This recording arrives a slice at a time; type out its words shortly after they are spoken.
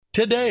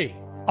Today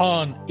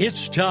on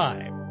It's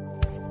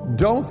Time.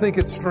 Don't think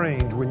it's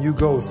strange when you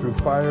go through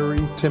fiery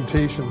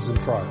temptations and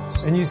trials.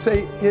 And you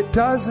say, it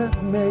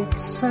doesn't make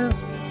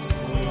sense.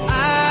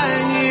 I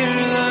hear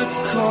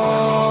the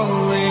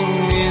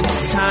calling,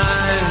 it's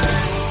time.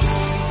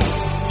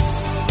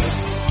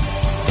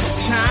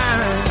 It's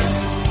time.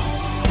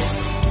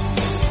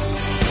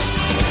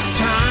 It's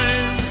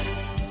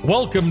time.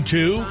 Welcome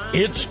to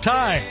It's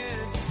Time,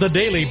 the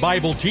daily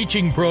Bible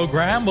teaching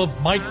program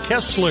of Mike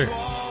Kessler,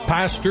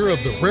 pastor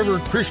of the River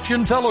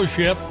Christian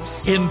Fellowship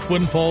in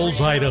Twin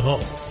Falls, Idaho.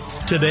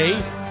 Today,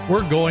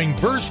 we're going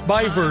verse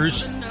by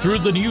verse through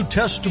the New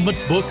Testament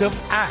book of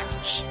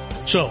Acts.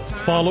 So,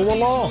 follow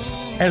along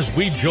as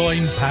we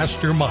join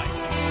Pastor Mike.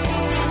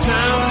 It's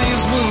time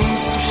these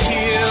wounds to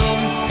heal.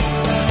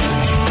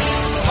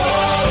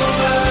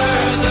 Over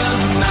the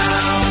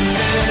mountains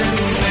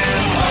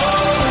and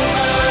over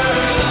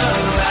the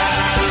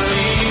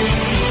valleys,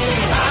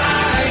 I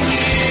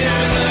hear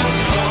the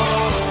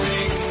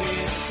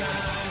calling, it's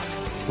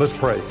time. Let's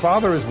pray.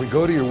 Father, as we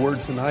go to your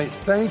word tonight,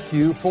 thank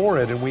you for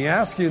it. And we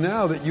ask you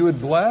now that you would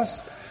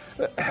bless,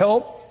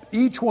 help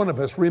each one of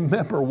us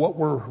remember what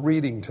we're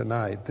reading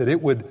tonight, that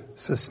it would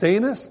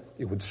sustain us,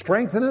 it would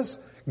strengthen us,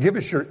 give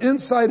us your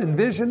insight and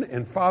vision.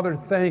 And Father,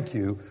 thank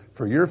you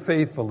for your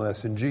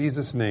faithfulness. In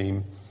Jesus'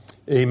 name,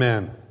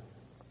 amen.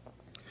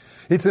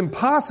 It's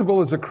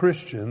impossible as a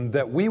Christian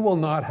that we will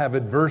not have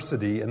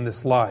adversity in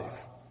this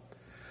life.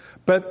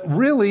 But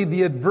really,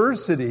 the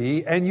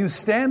adversity and you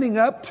standing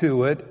up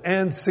to it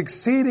and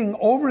succeeding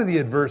over the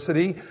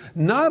adversity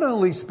not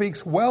only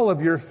speaks well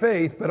of your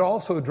faith, but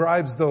also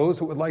drives those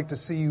who would like to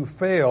see you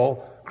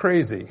fail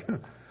crazy.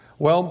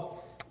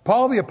 Well,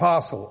 Paul the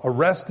Apostle,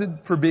 arrested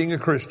for being a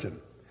Christian.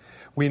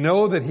 We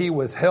know that he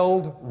was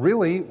held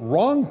really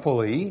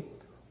wrongfully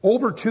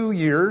over 2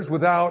 years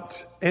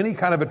without any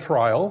kind of a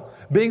trial,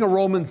 being a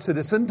Roman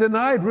citizen,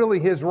 denied really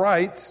his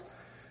rights.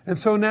 And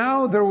so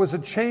now there was a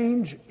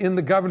change in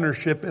the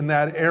governorship in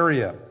that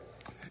area.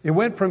 It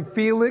went from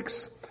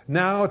Felix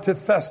now to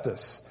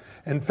Festus.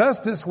 And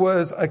Festus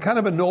was a kind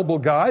of a noble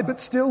guy, but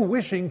still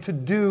wishing to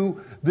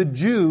do the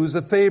Jews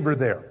a favor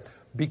there.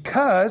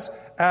 Because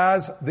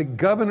as the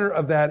governor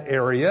of that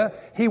area,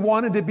 he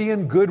wanted to be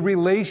in good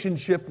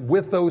relationship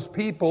with those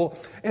people.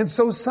 And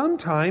so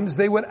sometimes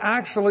they would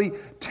actually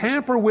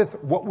tamper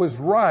with what was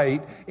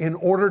right in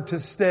order to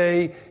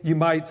stay, you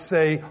might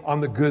say,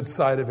 on the good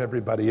side of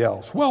everybody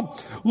else. Well,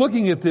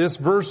 looking at this,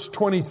 verse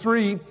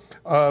 23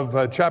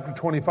 of chapter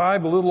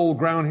 25, a little old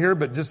ground here,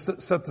 but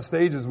just set the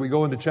stage as we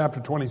go into chapter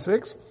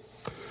 26.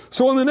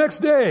 So on the next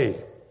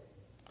day,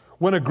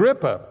 when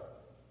Agrippa,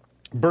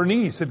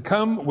 Bernice had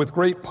come with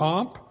great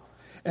pomp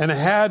and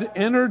had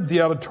entered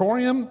the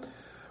auditorium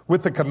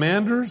with the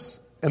commanders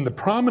and the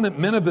prominent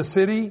men of the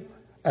city,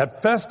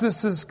 at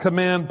Festus's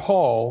command,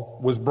 Paul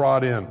was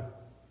brought in.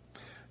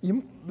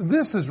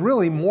 This is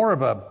really more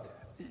of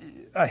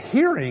a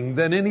hearing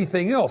than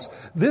anything else.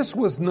 This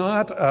was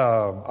not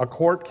a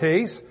court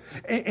case.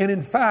 And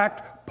in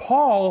fact,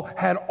 Paul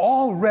had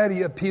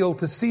already appealed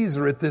to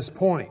Caesar at this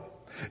point.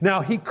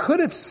 Now, he could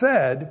have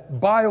said,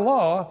 by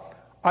law,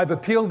 I've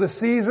appealed to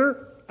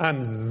Caesar,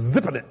 I'm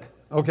zipping it,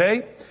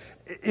 okay?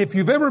 If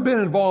you've ever been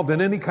involved in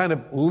any kind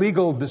of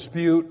legal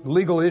dispute,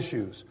 legal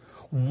issues,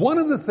 one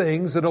of the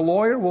things that a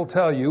lawyer will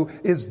tell you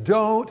is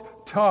don't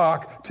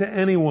talk to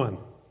anyone.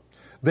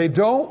 They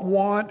don't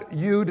want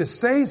you to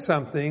say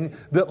something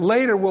that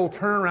later will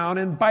turn around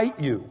and bite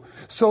you.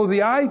 So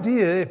the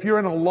idea, if you're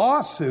in a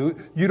lawsuit,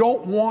 you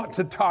don't want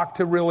to talk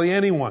to really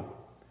anyone.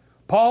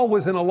 Paul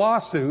was in a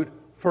lawsuit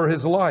for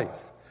his life.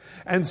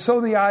 And so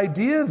the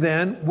idea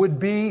then would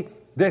be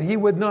that he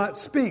would not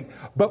speak.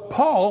 But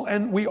Paul,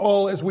 and we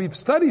all, as we've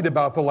studied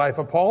about the life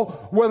of Paul,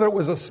 whether it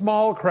was a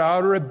small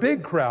crowd or a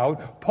big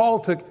crowd, Paul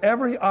took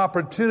every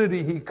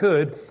opportunity he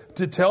could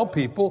to tell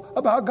people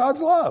about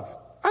God's love.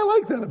 I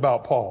like that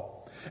about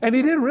Paul. And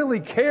he didn't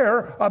really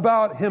care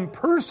about him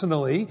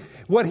personally.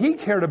 What he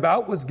cared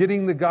about was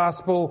getting the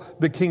gospel,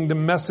 the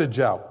kingdom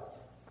message out.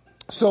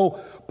 So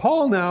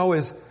Paul now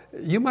is,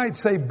 you might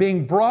say,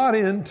 being brought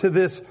into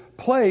this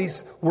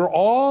place where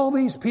all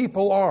these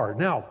people are.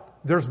 Now,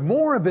 there's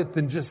more of it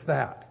than just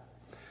that.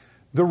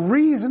 The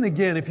reason,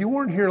 again, if you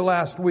weren't here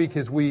last week,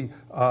 as we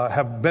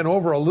have been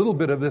over a little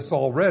bit of this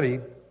already,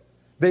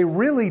 they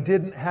really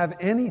didn't have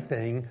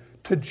anything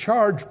to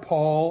charge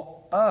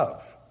Paul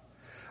of.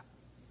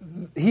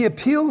 He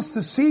appeals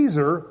to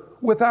Caesar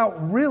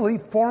without really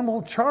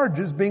formal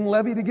charges being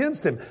levied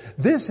against him.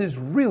 This is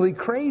really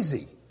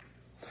crazy.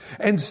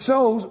 And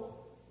so,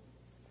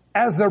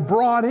 as they're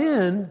brought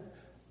in,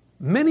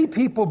 many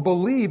people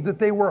believed that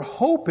they were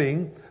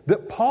hoping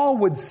that Paul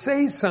would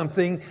say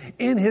something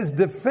in his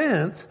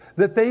defense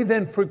that they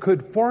then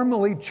could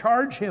formally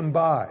charge him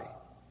by.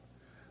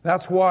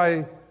 That's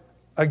why,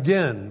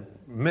 again,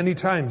 many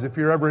times if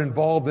you're ever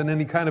involved in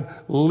any kind of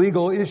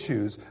legal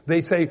issues, they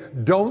say,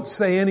 don't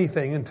say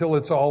anything until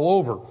it's all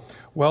over.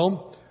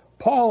 Well,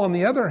 Paul, on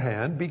the other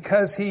hand,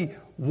 because he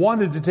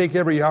wanted to take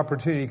every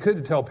opportunity he could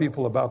to tell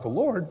people about the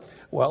Lord,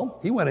 well,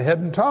 he went ahead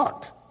and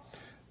talked.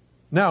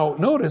 Now,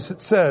 notice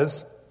it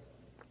says,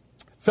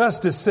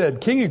 Festus said,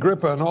 King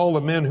Agrippa and all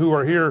the men who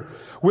are here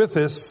with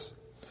us,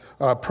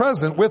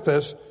 present with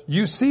us,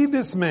 you see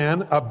this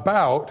man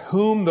about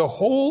whom the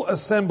whole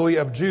assembly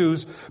of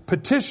Jews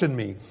petitioned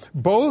me,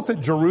 both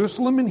at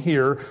Jerusalem and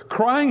here,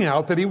 crying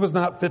out that he was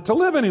not fit to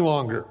live any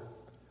longer.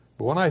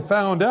 But when I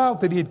found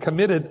out that he had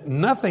committed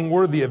nothing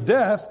worthy of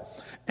death,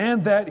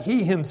 and that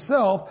he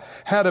himself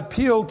had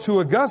appealed to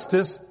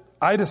Augustus,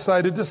 I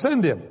decided to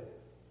send him.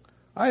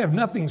 I have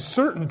nothing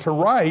certain to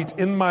write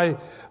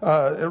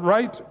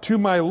to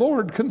my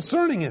Lord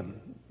concerning him.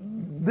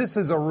 This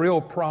is a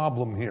real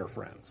problem here,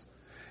 friends.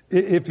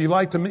 If you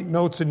like to make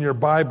notes in your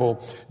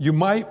Bible, you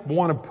might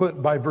want to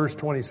put by verse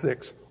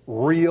 26,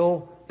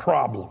 real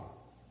problem.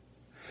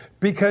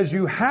 Because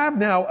you have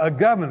now a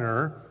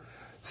governor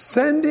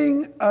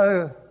sending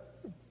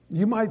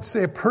you might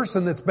say a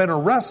person that's been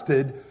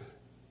arrested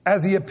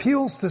as he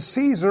appeals to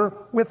Caesar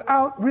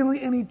without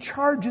really any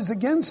charges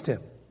against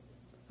him.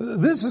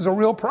 This is a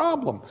real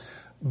problem.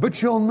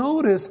 But you'll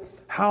notice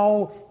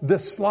how the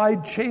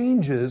slide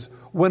changes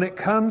when it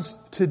comes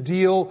to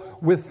deal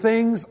with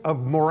things of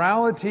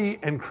morality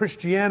and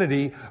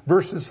Christianity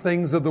versus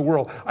things of the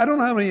world. I don't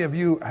know how many of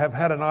you have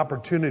had an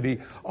opportunity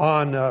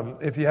on,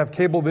 if you have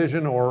cable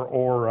vision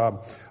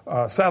or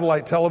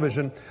satellite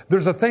television,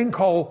 there's a thing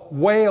called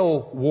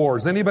whale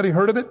wars. Anybody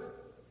heard of it?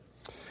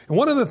 And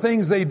one of the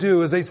things they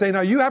do is they say,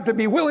 now you have to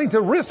be willing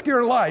to risk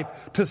your life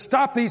to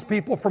stop these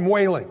people from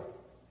whaling.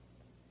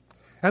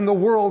 And the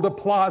world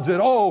applauds it.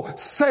 Oh,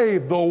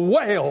 save the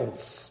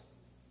whales.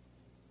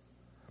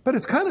 But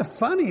it's kind of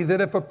funny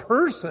that if a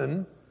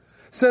person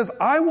says,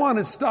 I want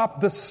to stop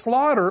the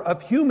slaughter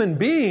of human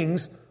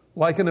beings,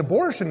 like an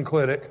abortion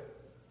clinic,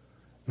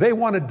 they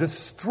want to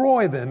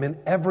destroy them in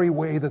every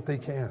way that they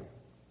can.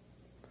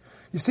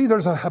 You see,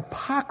 there's a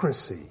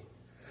hypocrisy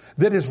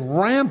that is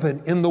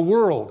rampant in the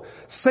world.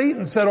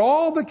 Satan said,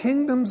 all the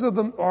kingdoms of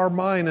them are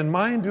mine, and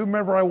mine to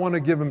whomever I want to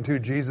give them to,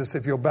 Jesus,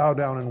 if you'll bow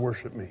down and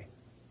worship me.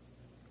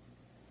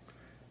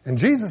 And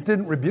Jesus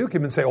didn't rebuke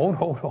him and say, oh,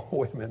 no,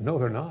 wait a minute. No,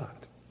 they're not.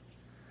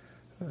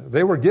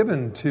 They were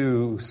given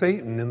to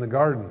Satan in the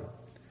garden.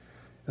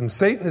 And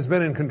Satan has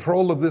been in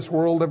control of this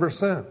world ever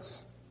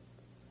since.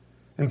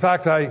 In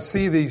fact, I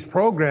see these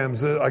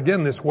programs,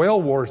 again, this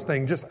whale wars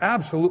thing just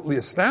absolutely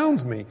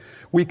astounds me.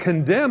 We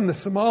condemn the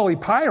Somali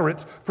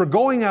pirates for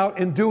going out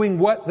and doing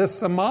what the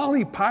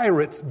Somali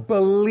pirates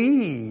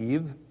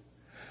believe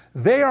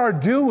they are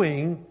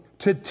doing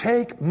to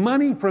take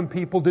money from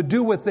people to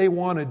do what they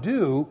want to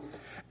do.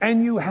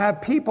 And you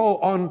have people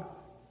on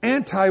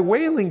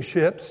anti-whaling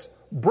ships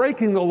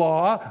breaking the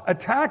law,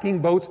 attacking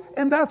boats,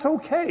 and that's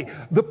okay.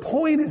 The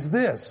point is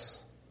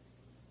this.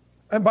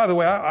 And by the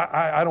way,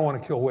 I don't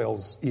want to kill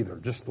whales either,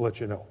 just to let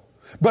you know.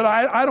 But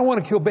I don't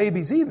want to kill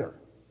babies either.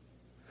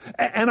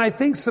 And I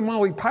think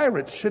Somali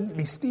pirates shouldn't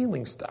be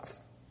stealing stuff.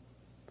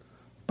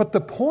 But the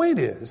point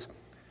is,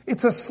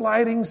 it's a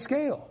sliding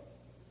scale.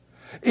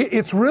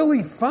 It's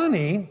really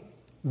funny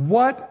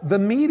what the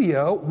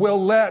media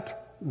will let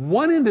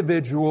one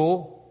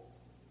individual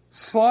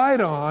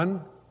slide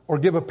on or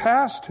give a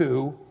pass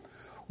to,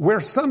 where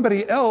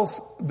somebody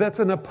else that's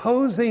an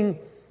opposing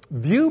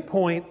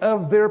viewpoint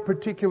of their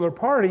particular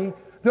party,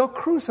 they'll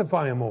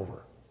crucify him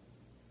over.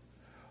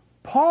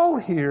 Paul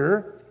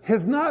here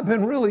has not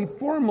been really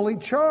formally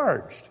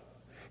charged.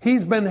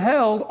 He's been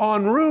held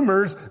on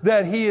rumors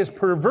that he is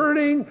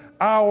perverting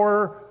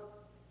our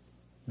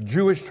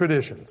Jewish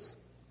traditions.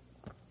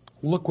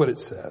 Look what it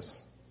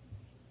says.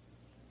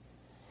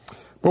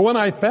 But when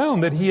I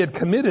found that he had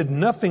committed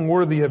nothing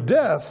worthy of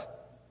death,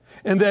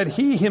 and that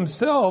he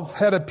himself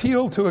had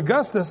appealed to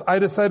Augustus, I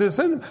decided to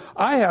send him.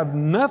 I have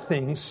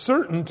nothing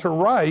certain to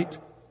write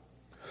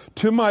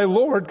to my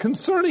Lord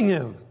concerning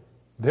him.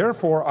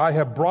 Therefore, I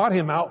have brought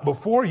him out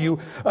before you,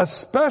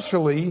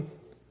 especially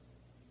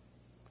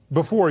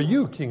before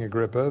you, King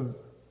Agrippa,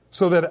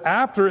 so that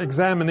after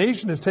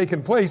examination has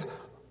taken place,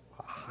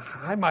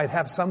 I might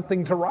have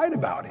something to write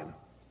about him.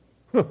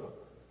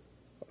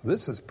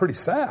 This is pretty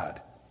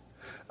sad.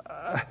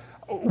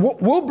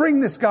 We'll bring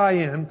this guy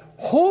in.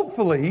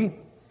 Hopefully,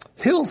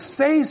 he'll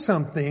say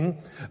something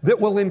that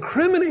will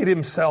incriminate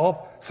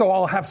himself, so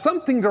I'll have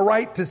something to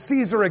write to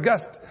Caesar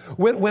Augustus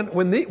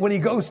when he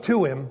goes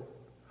to him.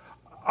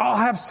 I'll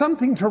have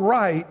something to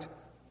write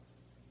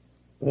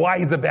why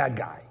he's a bad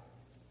guy.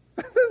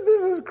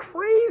 This is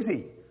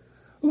crazy.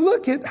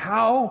 Look at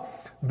how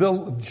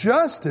the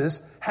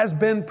justice has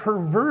been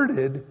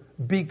perverted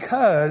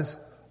because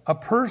a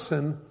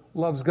person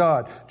loves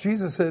God.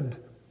 Jesus said,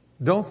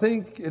 don't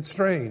think it's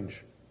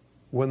strange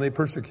when they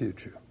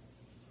persecute you.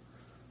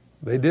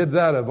 They did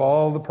that of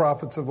all the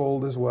prophets of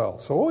old as well.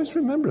 So always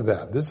remember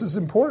that. This is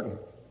important.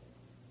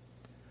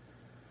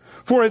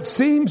 For it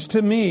seems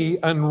to me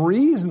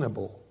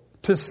unreasonable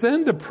to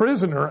send a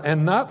prisoner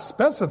and not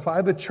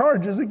specify the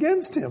charges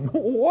against him.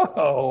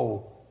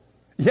 Whoa.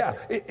 Yeah,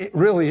 it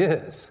really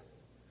is.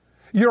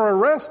 You're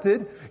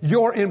arrested.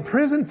 You're in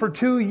prison for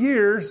 2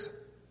 years.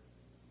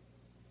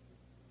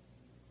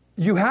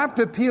 You have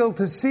to appeal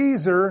to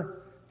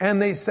Caesar,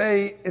 and they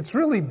say it's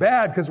really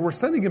bad because we're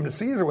sending him to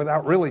Caesar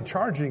without really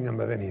charging him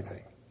of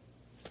anything.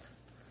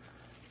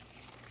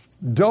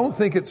 Don't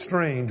think it's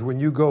strange when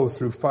you go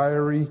through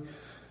fiery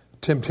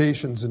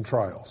temptations and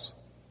trials.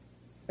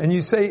 And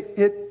you say,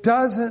 it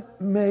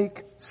doesn't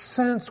make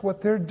sense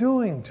what they're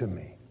doing to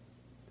me.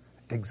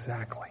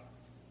 Exactly.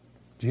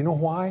 Do you know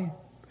why?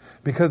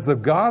 Because the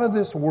God of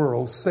this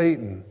world,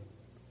 Satan,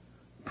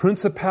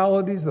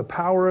 principalities, the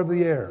power of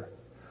the air,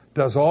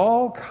 does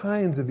all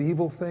kinds of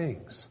evil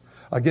things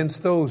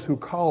against those who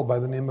call by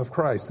the name of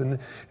Christ.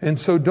 And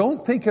so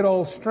don't think it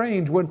all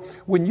strange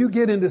when you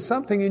get into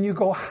something and you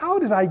go, how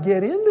did I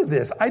get into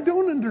this? I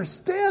don't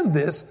understand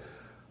this.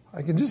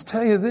 I can just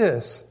tell you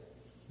this.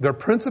 There are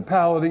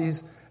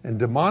principalities and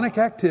demonic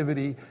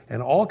activity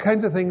and all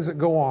kinds of things that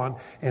go on.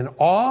 And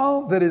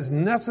all that is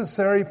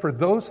necessary for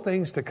those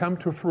things to come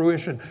to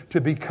fruition,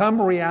 to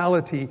become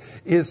reality,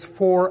 is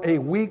for a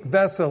weak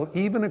vessel,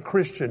 even a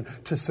Christian,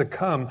 to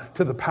succumb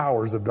to the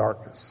powers of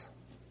darkness.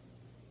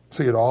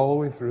 See it all the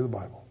way through the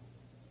Bible.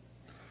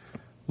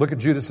 Look at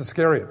Judas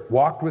Iscariot.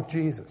 Walked with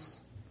Jesus.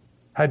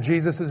 Had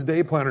Jesus'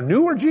 day planner.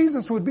 Knew where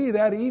Jesus would be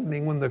that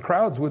evening when the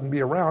crowds wouldn't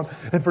be around.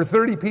 And for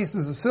 30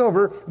 pieces of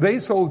silver, they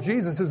sold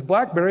Jesus his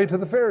BlackBerry to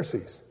the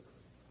Pharisees.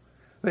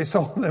 They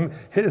sold him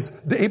his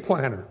day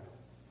planner.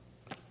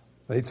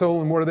 They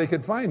told him where they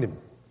could find him.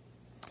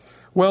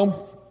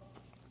 Well,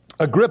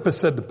 Agrippa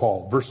said to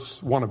Paul,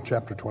 verse 1 of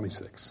chapter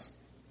 26,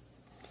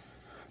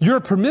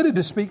 "You're permitted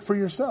to speak for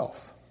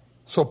yourself."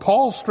 So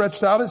Paul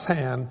stretched out his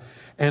hand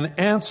and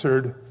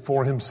answered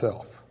for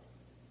himself.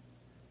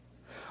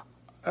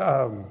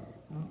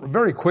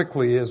 Very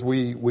quickly, as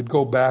we would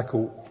go back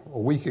a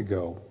week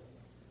ago,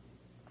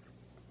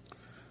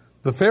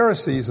 the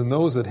Pharisees and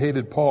those that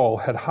hated Paul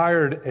had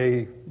hired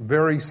a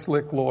very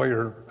slick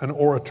lawyer, an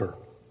orator.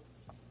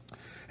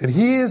 And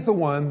he is the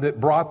one that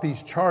brought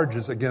these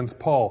charges against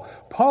Paul.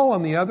 Paul,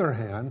 on the other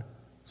hand,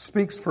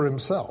 speaks for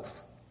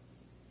himself.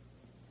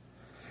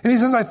 And he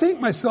says, "I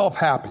think myself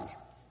happy,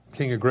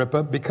 King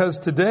Agrippa, because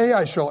today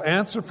I shall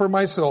answer for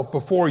myself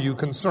before you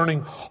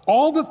concerning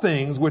all the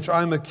things which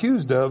I'm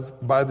accused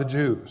of by the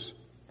Jews."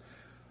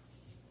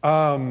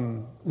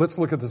 Let's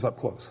look at this up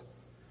close.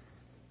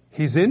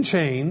 He's in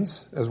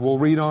chains, as we'll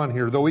read on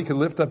here. Though he could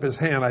lift up his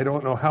hand, I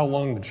don't know how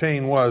long the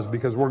chain was,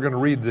 because we're going to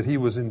read that he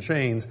was in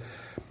chains.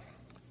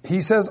 He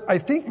says, "I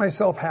think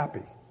myself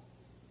happy."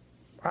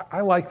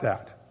 I like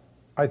that.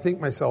 I think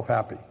myself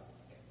happy.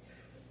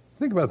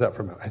 Think about that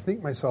for a minute. I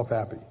think myself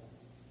happy.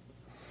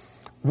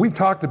 We've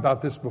talked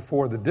about this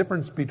before, the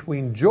difference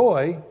between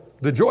joy.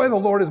 The joy of the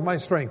Lord is my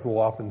strength, we'll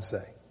often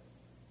say.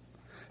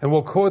 And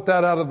we'll quote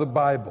that out of the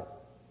Bible.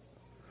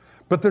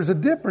 But there's a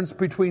difference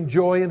between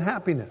joy and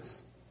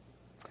happiness.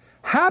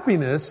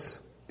 Happiness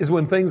is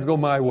when things go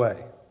my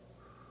way.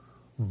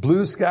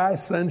 Blue sky,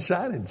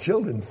 sunshine, and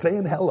children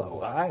saying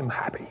hello. I'm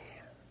happy.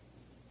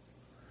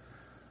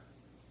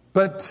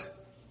 But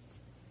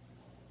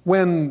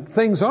when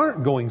things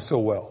aren't going so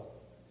well,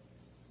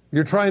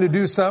 you're trying to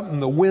do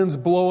something, the wind's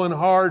blowing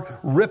hard,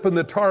 ripping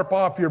the tarp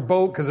off your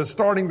boat because it's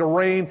starting to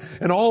rain,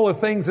 and all the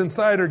things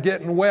inside are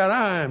getting wet.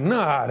 I'm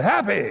not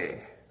happy.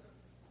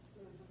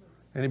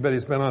 Anybody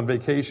that's been on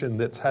vacation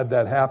that's had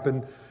that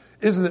happen?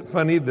 Isn't it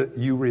funny that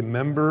you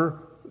remember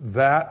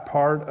that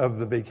part of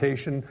the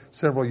vacation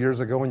several years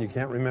ago and you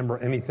can't remember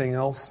anything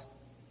else?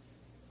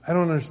 I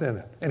don't understand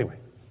that. Anyway.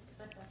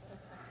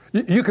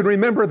 You can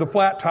remember the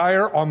flat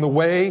tire on the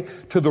way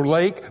to the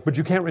lake, but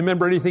you can't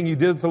remember anything you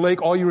did at the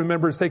lake. All you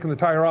remember is taking the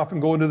tire off and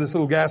going to this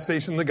little gas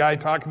station, the guy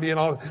talking to you and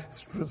all.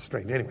 It's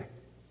strange. Anyway.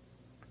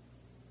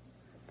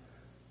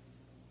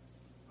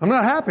 I'm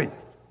not happy.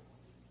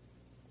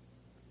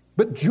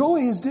 But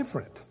joy is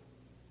different.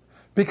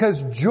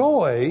 Because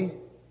joy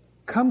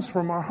comes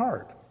from our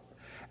heart.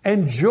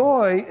 And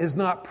joy is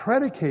not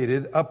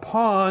predicated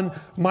upon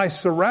my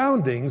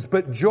surroundings,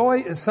 but joy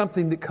is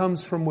something that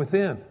comes from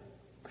within.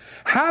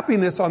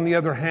 Happiness, on the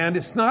other hand,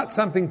 is not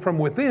something from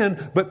within,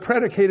 but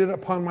predicated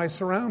upon my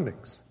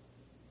surroundings.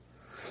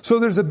 So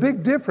there's a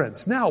big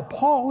difference. Now,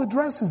 Paul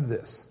addresses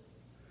this.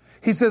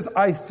 He says,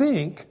 "I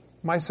think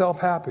myself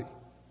happy."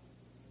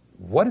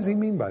 What does he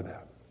mean by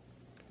that?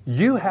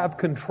 You have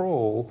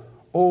control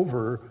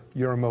over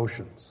your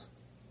emotions.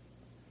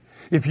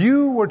 If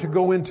you were to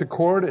go into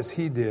court as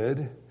he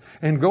did,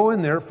 and go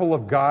in there full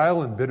of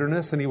guile and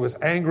bitterness, and he was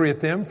angry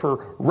at them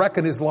for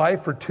wrecking his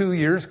life for 2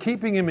 years,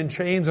 keeping him in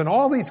chains and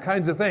all these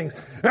kinds of things.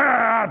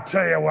 I'll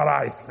tell you what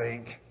I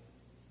think.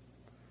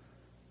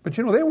 But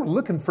you know, they were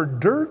looking for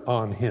dirt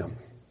on him.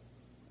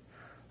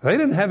 They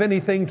didn't have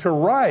anything to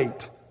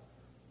write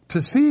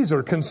to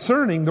Caesar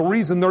concerning the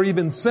reason they're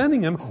even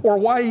sending him or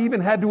why he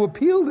even had to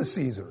appeal to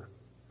Caesar.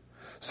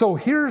 So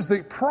here's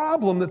the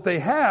problem that they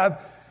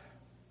have.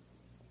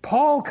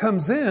 Paul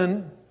comes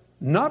in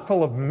not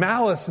full of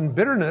malice and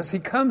bitterness. He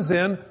comes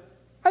in,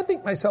 "I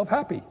think myself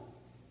happy."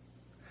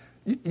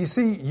 You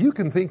see, you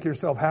can think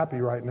yourself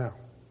happy right now.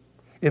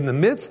 In the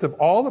midst of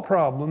all the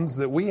problems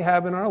that we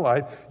have in our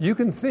life, you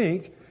can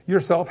think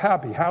yourself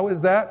happy. How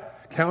is that?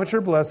 count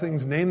your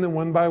blessings, name them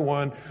one by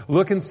one,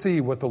 look and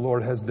see what the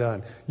Lord has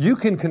done. You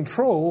can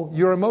control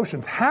your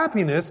emotions.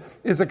 Happiness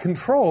is a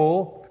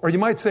control, or you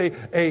might say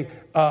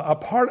a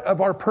part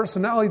of our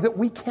personality that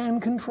we can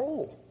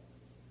control.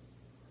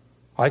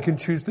 I can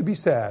choose to be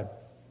sad,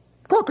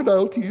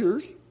 crocodile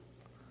tears,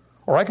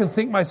 or I can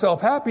think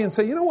myself happy and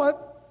say, you know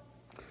what?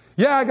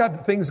 Yeah, I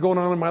got things going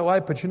on in my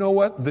life, but you know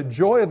what? The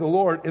joy of the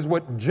Lord is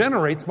what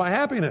generates my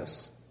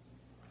happiness.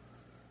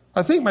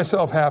 I think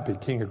myself happy,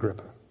 King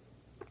Agrippa,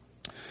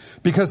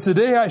 because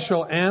today I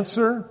shall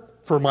answer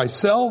for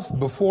myself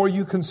before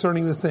you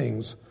concerning the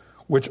things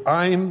which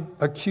I'm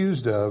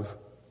accused of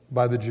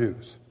by the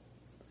Jews.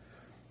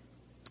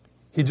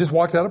 He just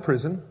walked out of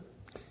prison.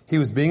 He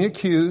was being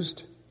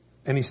accused,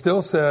 and he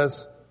still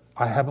says,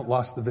 I haven't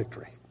lost the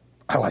victory.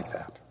 I like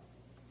that.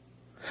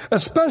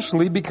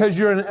 Especially because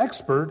you're an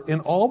expert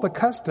in all the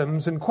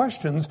customs and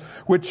questions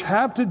which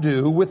have to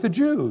do with the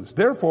Jews.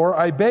 Therefore,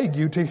 I beg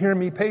you to hear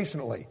me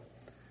patiently.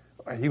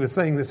 He was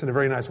saying this in a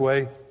very nice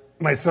way.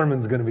 My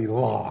sermon's going to be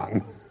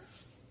long.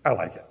 I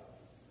like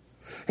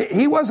it.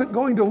 He wasn't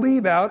going to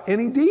leave out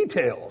any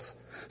details.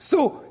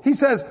 So he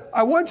says,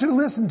 I want you to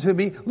listen to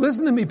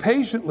me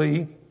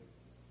patiently,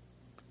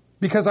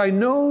 because I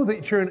know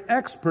that you're an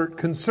expert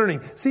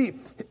concerning. See,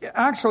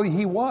 actually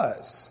he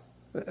was.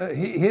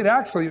 He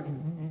actually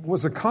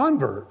was a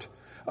convert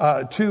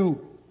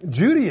to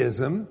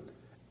Judaism,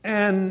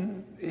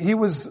 and he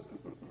was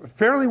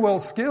fairly well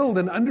skilled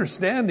in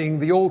understanding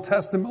the Old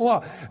Testament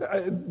law.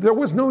 There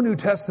was no New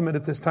Testament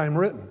at this time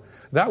written.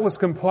 That was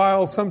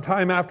compiled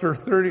sometime after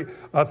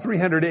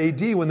 300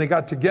 AD when they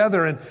got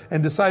together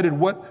and decided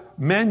what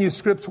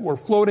manuscripts were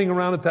floating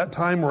around at that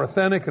time were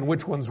authentic and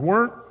which ones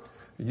weren't.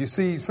 You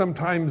see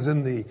sometimes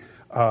in the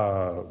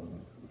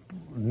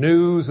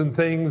news and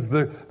things,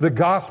 the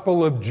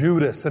gospel of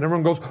Judas, and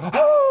everyone goes,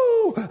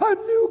 oh, a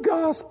new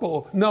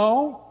gospel.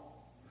 No,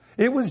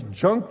 it was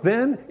junk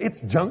then,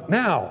 it's junk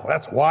now.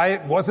 That's why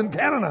it wasn't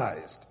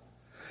canonized.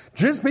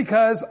 Just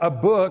because a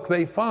book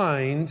they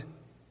find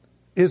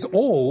is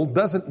old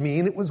doesn't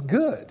mean it was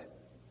good.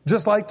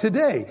 Just like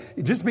today.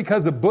 Just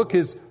because a book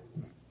is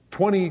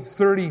 20,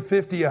 30,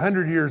 50,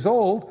 100 years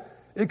old,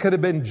 it could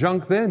have been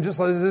junk then just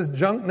as it is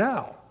junk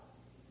now.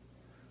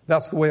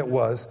 That's the way it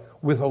was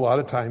with a lot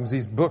of times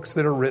these books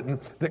that are written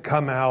that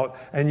come out,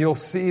 and you'll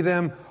see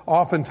them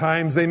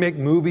oftentimes. They make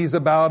movies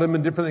about them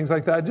and different things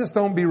like that. Just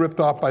don't be ripped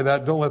off by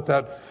that. Don't let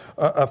that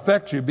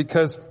affect you,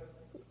 because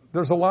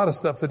there's a lot of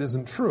stuff that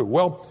isn't true.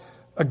 Well,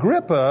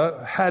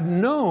 Agrippa had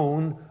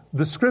known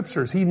the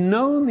scriptures. He'd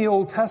known the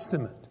Old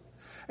Testament.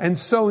 And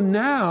so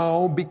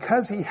now,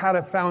 because he had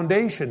a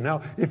foundation,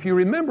 now, if you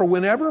remember,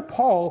 whenever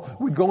Paul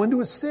would go into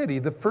a city,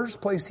 the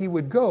first place he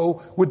would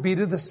go would be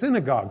to the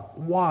synagogue.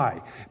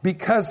 Why?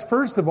 Because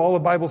first of all, the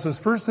Bible says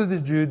first to the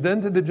Jew,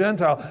 then to the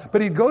Gentile. But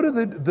he'd go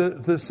to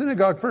the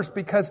synagogue first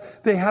because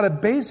they had a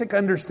basic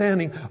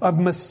understanding of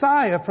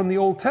Messiah from the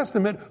Old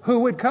Testament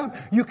who would come.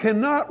 You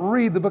cannot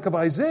read the book of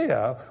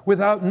Isaiah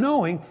without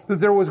knowing that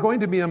there was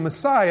going to be a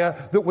Messiah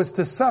that was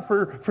to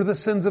suffer for the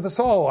sins of us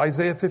all.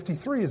 Isaiah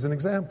 53 is an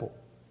example.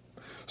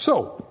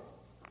 So,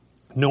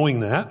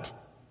 knowing that,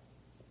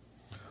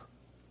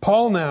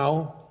 Paul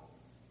now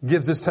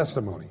gives his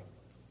testimony.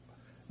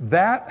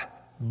 That,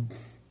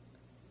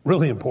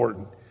 really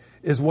important,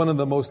 is one of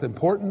the most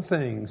important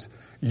things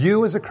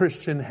you as a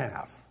Christian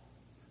have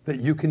that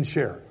you can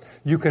share.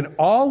 You can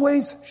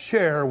always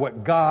share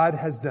what God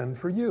has done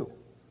for you.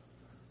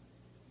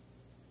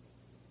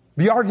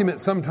 The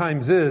argument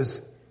sometimes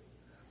is,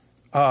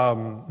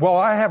 well,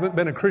 I haven't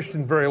been a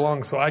Christian very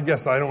long, so I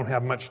guess I don't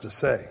have much to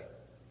say.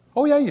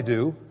 Oh, yeah, you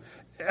do.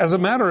 As a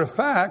matter of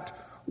fact,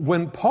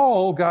 when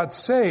Paul got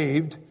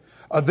saved,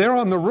 there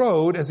on the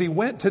road, as he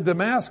went to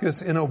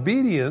Damascus in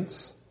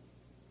obedience,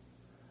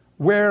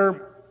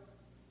 where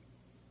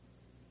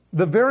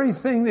the very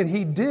thing that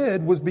he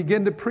did was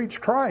begin to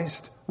preach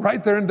Christ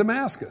right there in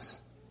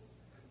Damascus,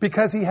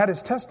 because he had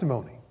his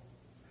testimony.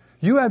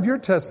 You have your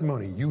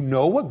testimony. You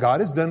know what God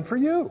has done for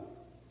you.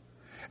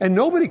 And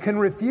nobody can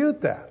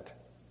refute that.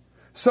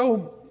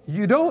 So,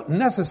 you don't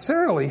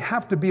necessarily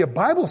have to be a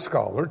Bible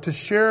scholar to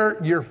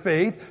share your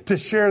faith, to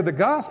share the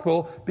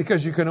gospel,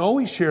 because you can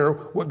always share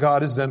what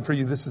God has done for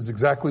you. This is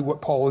exactly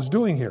what Paul is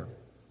doing here.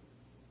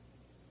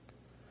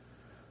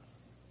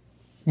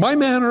 My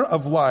manner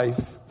of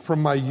life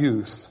from my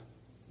youth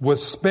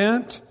was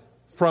spent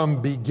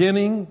from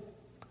beginning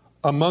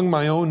among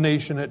my own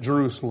nation at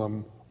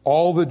Jerusalem.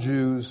 All the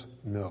Jews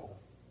know.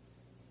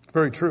 It's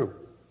very true.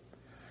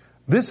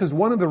 This is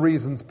one of the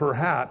reasons,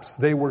 perhaps,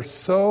 they were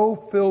so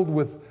filled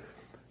with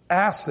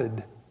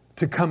acid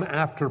to come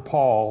after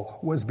Paul,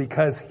 was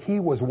because he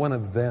was one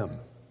of them.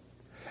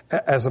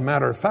 As a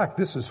matter of fact,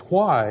 this is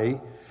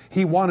why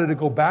he wanted to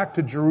go back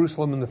to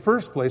Jerusalem in the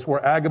first place,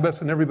 where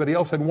Agabus and everybody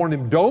else had warned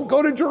him, don't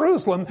go to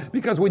Jerusalem,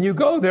 because when you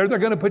go there, they're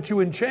going to put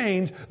you in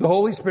chains. The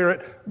Holy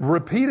Spirit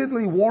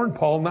repeatedly warned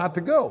Paul not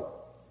to go.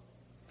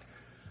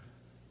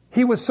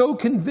 He was so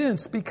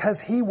convinced, because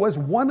he was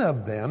one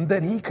of them,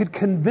 that he could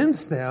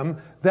convince them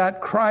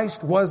that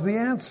Christ was the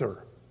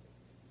answer.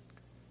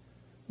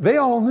 They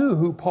all knew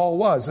who Paul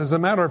was. As a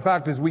matter of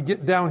fact, as we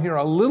get down here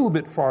a little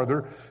bit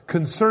farther,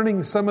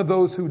 concerning some of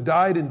those who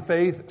died in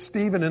faith,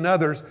 Stephen and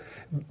others,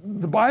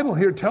 the Bible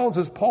here tells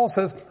us, Paul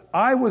says,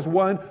 I was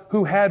one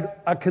who had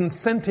a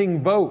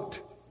consenting vote.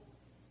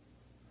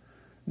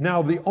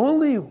 Now, the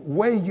only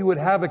way you would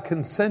have a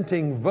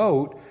consenting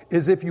vote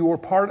is if you were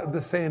part of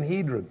the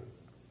Sanhedrin.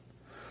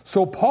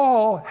 So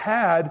Paul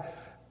had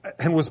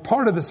and was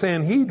part of the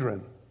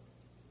Sanhedrin.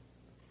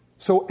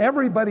 So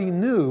everybody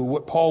knew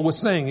what Paul was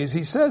saying, as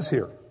he says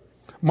here.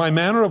 My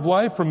manner of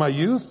life from my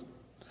youth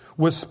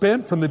was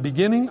spent from the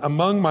beginning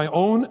among my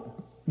own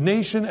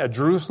nation at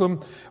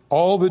Jerusalem.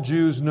 All the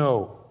Jews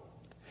know.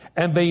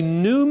 And they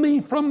knew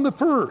me from the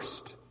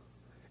first,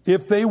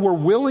 if they were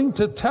willing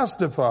to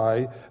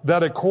testify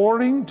that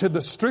according to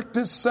the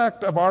strictest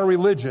sect of our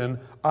religion,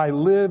 I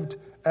lived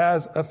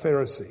as a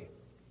Pharisee.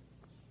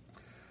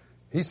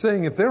 He's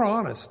saying if they're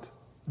honest,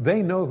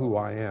 they know who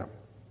I am.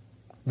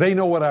 They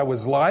know what I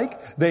was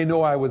like. They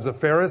know I was a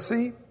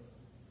Pharisee.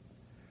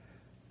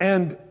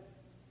 And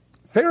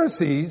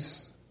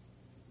Pharisees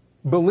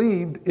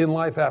believed in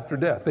life after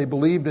death. They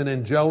believed in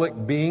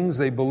angelic beings.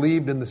 They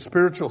believed in the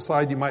spiritual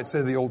side, you might say,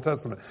 of the Old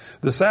Testament.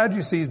 The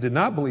Sadducees did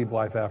not believe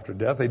life after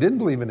death. They didn't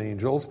believe in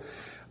angels.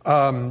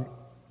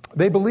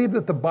 They believed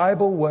that the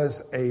Bible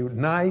was a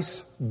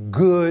nice,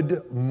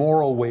 good,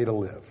 moral way to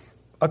live.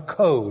 A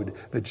code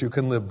that you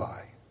can live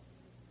by.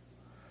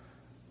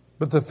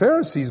 But the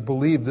Pharisees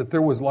believed that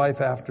there was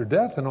life after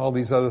death and all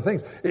these other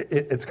things.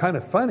 It's kind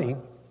of funny,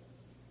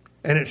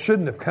 and it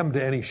shouldn't have come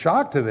to any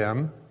shock to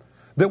them,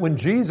 that when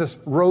Jesus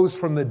rose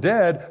from the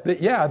dead,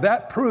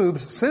 that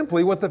proves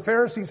simply what the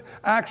Pharisees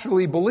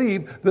actually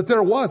believed, that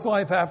there was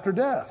life after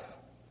death.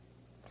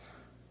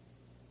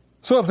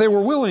 So if they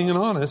were willing and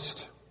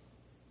honest,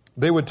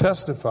 they would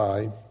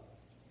testify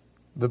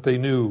that they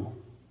knew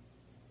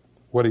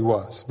what he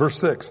was. Verse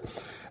 6,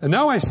 and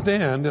now I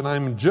stand and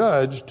I'm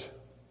judged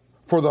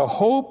for the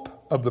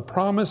hope of the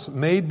promise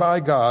made by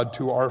God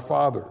to our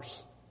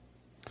fathers.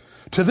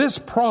 To this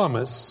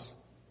promise,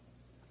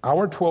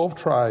 our 12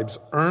 tribes,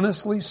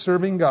 earnestly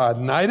serving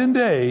God night and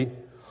day,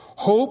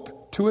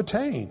 hope to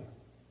attain.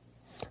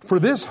 For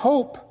this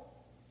hope's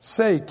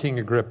sake, King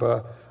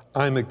Agrippa,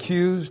 I'm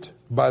accused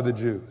by the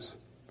Jews.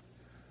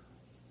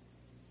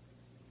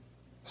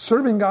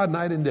 Serving God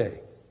night and day.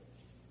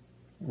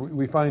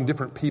 We find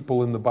different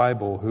people in the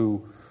Bible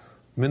who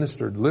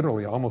ministered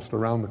literally almost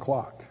around the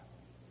clock.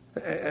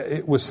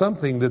 It was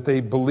something that they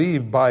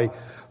believed by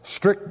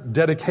strict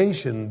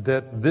dedication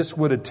that this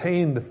would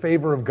attain the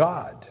favor of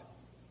God.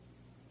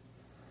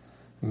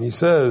 And he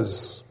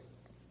says,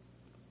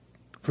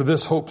 for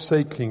this hope's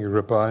sake, King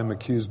Agrippa, I am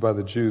accused by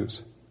the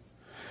Jews.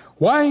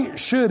 Why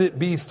should it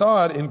be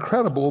thought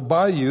incredible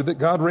by you that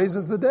God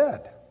raises the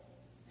dead?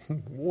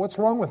 What's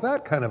wrong with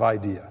that kind of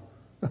idea?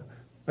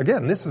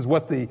 Again, this is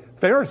what the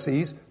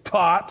Pharisees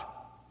taught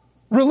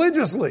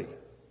religiously.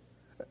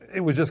 It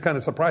was just kind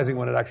of surprising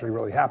when it actually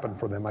really happened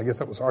for them. I guess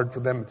it was hard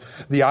for them.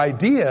 The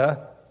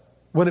idea,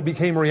 when it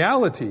became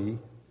reality,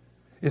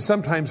 is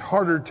sometimes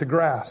harder to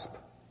grasp.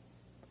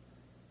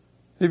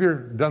 Have you ever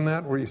done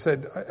that where you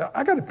said,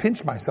 I got to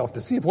pinch myself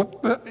to see if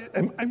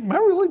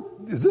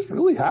is this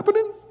really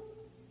happening?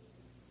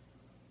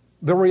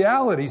 The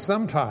reality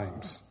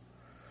sometimes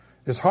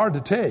is hard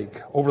to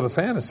take over the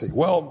fantasy.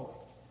 Well,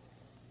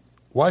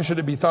 why should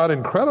it be thought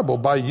incredible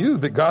by you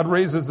that God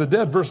raises the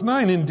dead? Verse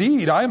 9,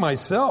 indeed, I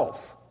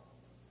myself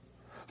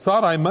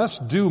thought I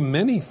must do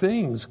many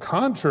things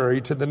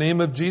contrary to the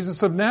name of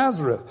Jesus of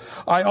Nazareth.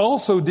 I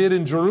also did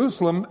in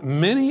Jerusalem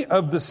many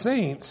of the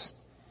saints.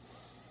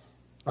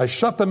 I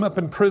shut them up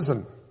in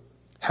prison,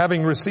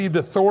 having received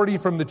authority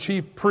from the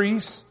chief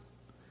priests.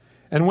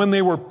 And when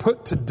they were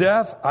put to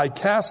death, I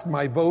cast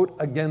my vote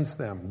against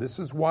them. This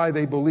is why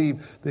they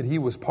believed that he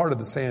was part of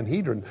the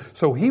Sanhedrin.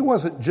 So he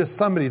wasn't just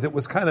somebody that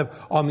was kind of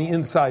on the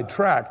inside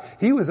track.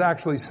 He was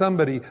actually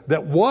somebody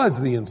that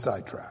was the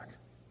inside track.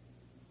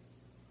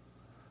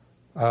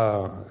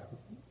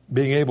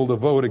 Being able to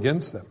vote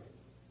against them.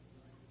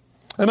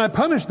 And I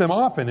punished them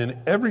often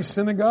in every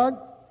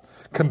synagogue,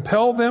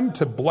 compelled them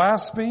to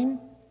blaspheme.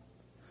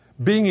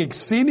 Being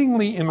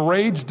exceedingly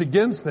enraged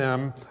against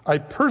them, I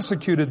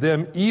persecuted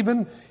them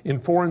even in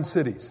foreign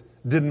cities.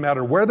 Didn't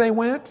matter where they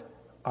went,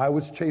 I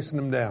was chasing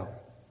them down.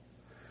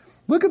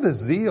 Look at the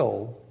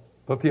zeal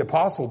that the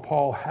Apostle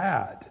Paul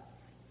had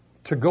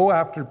to go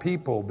after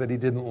people that he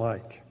didn't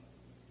like.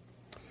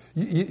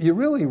 You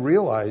really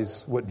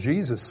realize what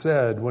Jesus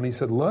said when he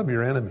said, love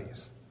your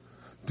enemies.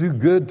 Do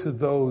good to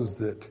those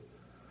that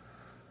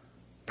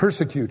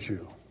persecute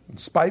you and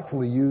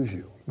spitefully use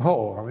you.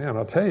 Oh, man,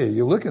 I'll tell you,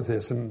 you look at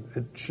this and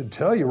it should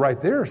tell you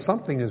right there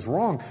something is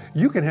wrong.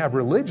 You can have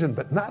religion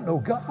but not know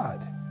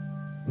God.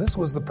 This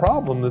was the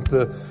problem that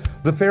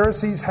the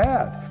Pharisees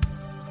had.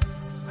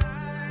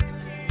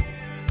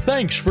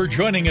 Thanks for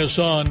joining us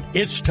on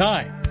It's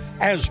Time,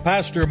 as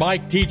Pastor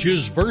Mike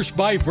teaches verse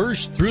by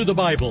verse through the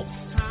Bible.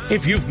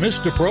 If you've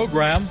missed a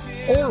program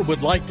or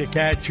would like to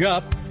catch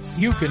up,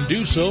 you can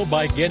do so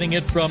by getting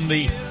it from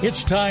the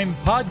It's Time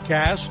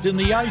podcast in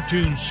the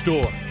iTunes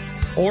store.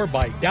 or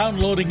by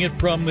downloading it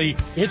from the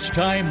It's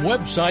Time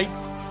website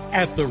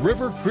at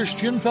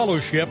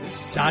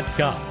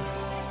theriverchristianfellowship.com.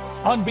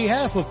 On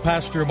behalf of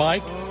Pastor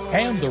Mike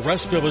and the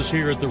rest of us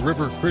here at the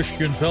River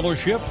Christian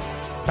Fellowship,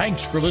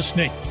 thanks for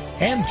listening,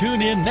 and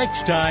tune in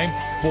next time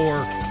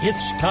for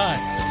It's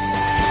Time.